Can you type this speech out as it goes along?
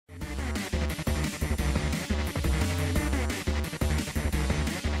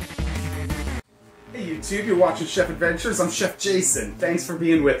YouTube, you're watching Chef Adventures. I'm Chef Jason. Thanks for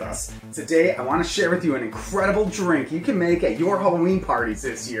being with us. Today I want to share with you an incredible drink you can make at your Halloween parties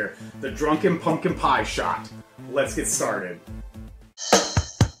this year, the Drunken Pumpkin Pie Shot. Let's get started.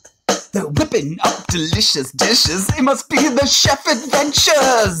 They're whipping up delicious dishes. It must be the Chef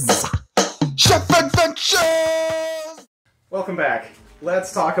Adventures! Chef Adventures! Welcome back.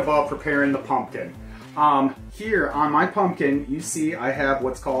 Let's talk about preparing the pumpkin. Here on my pumpkin, you see I have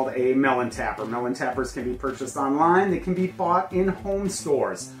what's called a melon tapper. Melon tappers can be purchased online. They can be bought in home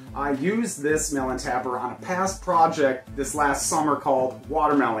stores. I used this melon tapper on a past project this last summer called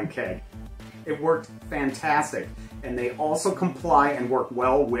Watermelon Keg. It worked fantastic, and they also comply and work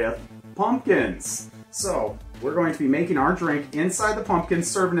well with pumpkins. So we're going to be making our drink inside the pumpkin,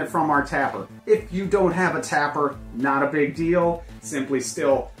 serving it from our tapper. If you don't have a tapper, not a big deal. Simply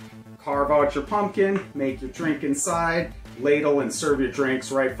still carve out your pumpkin, make your drink inside, ladle and serve your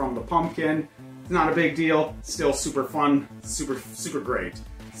drinks right from the pumpkin. It's not a big deal, still super fun, super great.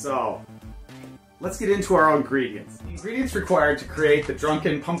 So let's get into our ingredients. The ingredients required to create the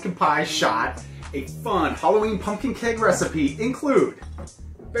Drunken Pumpkin Pie Shot, a fun Halloween pumpkin keg recipe, include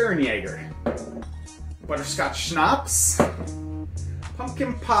Jäger, butterscotch schnapps,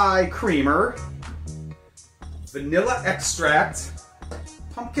 pumpkin pie creamer, vanilla extract,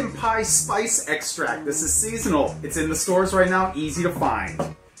 pumpkin pie spice extract. This is seasonal. It's in the stores right now, easy to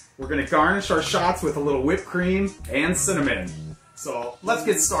find. We're going to garnish our shots with a little whipped cream and cinnamon. So let's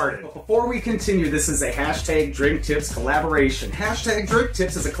get started. But before we continue, this is a hashtag DRINKTIPS collaboration. Hashtag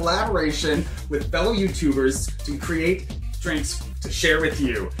DRINKTIPS is a collaboration with fellow YouTubers to create drinks to share with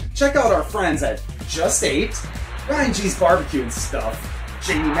you. Check out our friends at Just Ate, Ryan G's Barbecue and Stuff,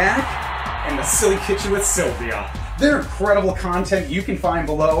 Jamie Mack, and the Silly Kitchen with Sylvia. Their incredible content you can find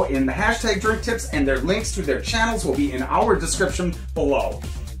below in the hashtag DRINKTIPS, and their links to their channels will be in our description below.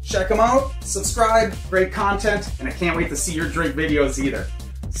 Check them out, subscribe, great content, and I can't wait to see your drink videos either.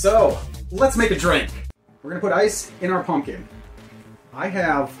 So, let's make a drink. We're gonna put ice in our pumpkin. I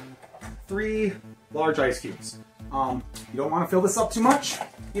have 3 large ice cubes. You don't want to fill this up too much.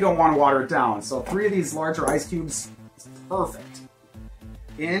 You don't want to water it down. So 3 of these larger ice cubes is perfect.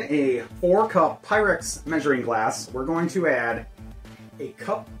 In a 4-cup Pyrex measuring glass, we're going to add a 1.5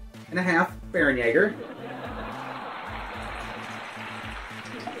 cups Jäger,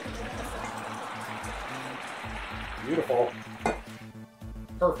 beautiful,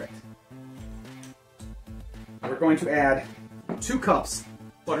 perfect. We're going to add 2 cups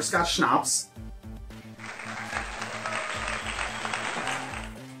butterscotch schnapps,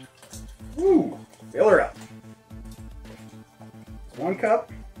 woo, fill her up. 1 cup.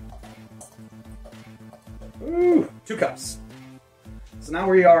 Ooh, 2 cups. So now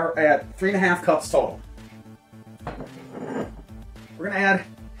we are at 3.5 cups total. We're gonna add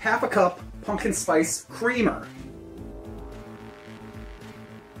 1/2 cup pumpkin spice creamer.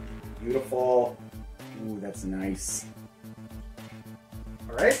 Beautiful. Ooh, that's nice.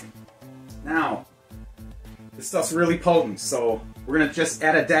 All right. Now, this stuff's really potent, so we're gonna just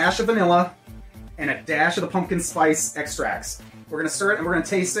add a dash of vanilla and a dash of the pumpkin spice extracts. We're gonna stir it and we're gonna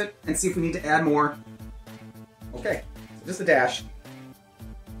taste it and see if we need to add more. Okay, so just a dash.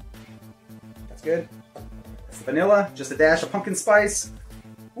 That's good. That's the vanilla, just a dash of pumpkin spice.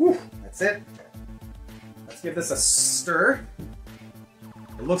 Woo, that's it. Let's give this a stir.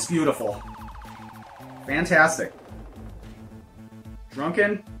 It looks beautiful. Fantastic.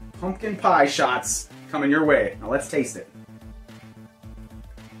 Drunken Pumpkin Pie Shots coming your way. Now let's taste it.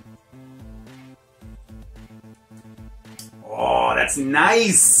 Oh, that's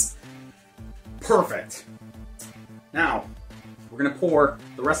nice! Perfect. Now, we're gonna pour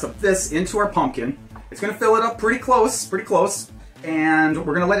the rest of this into our pumpkin. It's gonna fill it up pretty close, and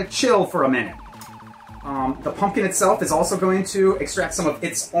we're gonna let it chill for a minute. The pumpkin itself is also going to extract some of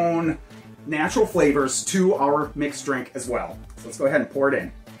its own natural flavors to our mixed drink as well. So let's go ahead and pour it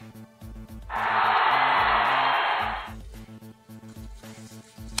in.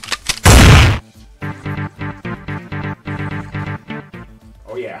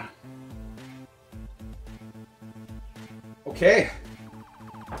 Oh yeah. Okay.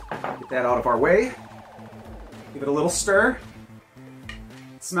 Get that out of our way. Give it a little stir.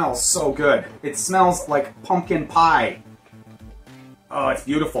 It smells so good. It smells like pumpkin pie. Oh, it's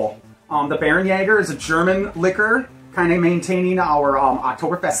beautiful. The Jäger is a German liquor, kind of maintaining our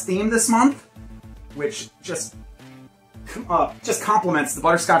Oktoberfest theme this month, which just complements the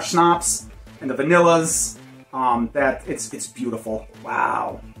butterscotch schnapps and the vanillas. That it's beautiful.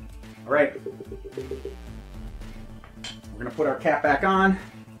 Wow. All right. We're gonna put our cap back on,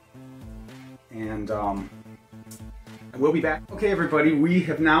 and We'll be back. Okay, everybody, we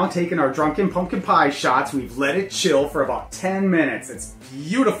have now taken our Drunken Pumpkin Pie shots. We've let it chill for about 10 minutes. It's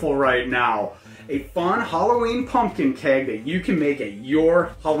beautiful right now. A fun Halloween pumpkin keg that you can make at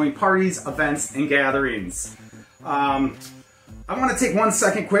your Halloween parties, events, and gatherings. I want to take 1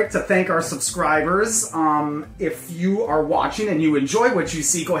 second quick to thank our subscribers. If you are watching and you enjoy what you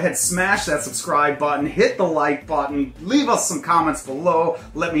see, go ahead, smash that subscribe button, hit the like button, leave us some comments below.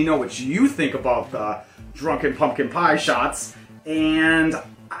 Let me know what you think about the Drunken Pumpkin Pie shots. And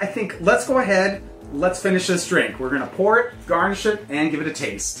I think let's go ahead, let's finish this drink. We're gonna pour it, garnish it, and give it a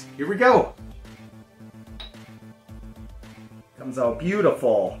taste. Here we go. Comes out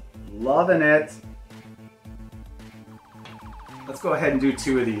beautiful. Loving it. Let's go ahead and do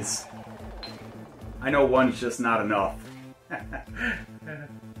 2 of these. I know one's just not enough.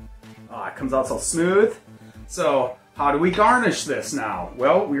 Oh, it comes out so smooth. So, how do we garnish this now?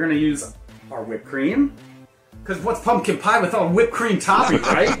 Well, we're gonna use our whipped cream. Because what's pumpkin pie without whipped cream topping,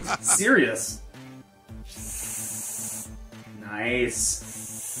 right? Serious.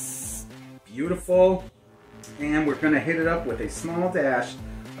 Nice. Beautiful. And we're gonna hit it up with a small dash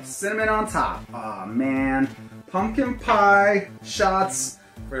of cinnamon on top. Aw, man. Pumpkin pie shots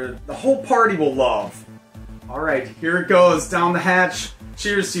for the whole party will love. All right, here it goes down the hatch.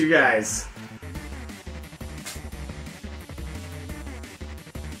 Cheers to you guys.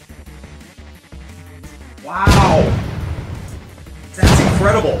 Wow, that's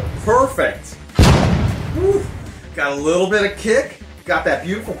incredible. Perfect. Woo. Got a little bit of kick. Got that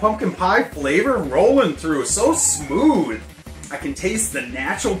beautiful pumpkin pie flavor rolling through. So smooth. I can taste the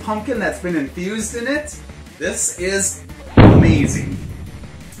natural pumpkin that's been infused in it. This is amazing.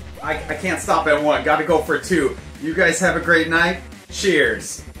 I can't stop at 1. Got to go for 2. You guys have a great night.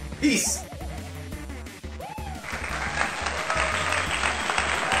 Cheers. Peace.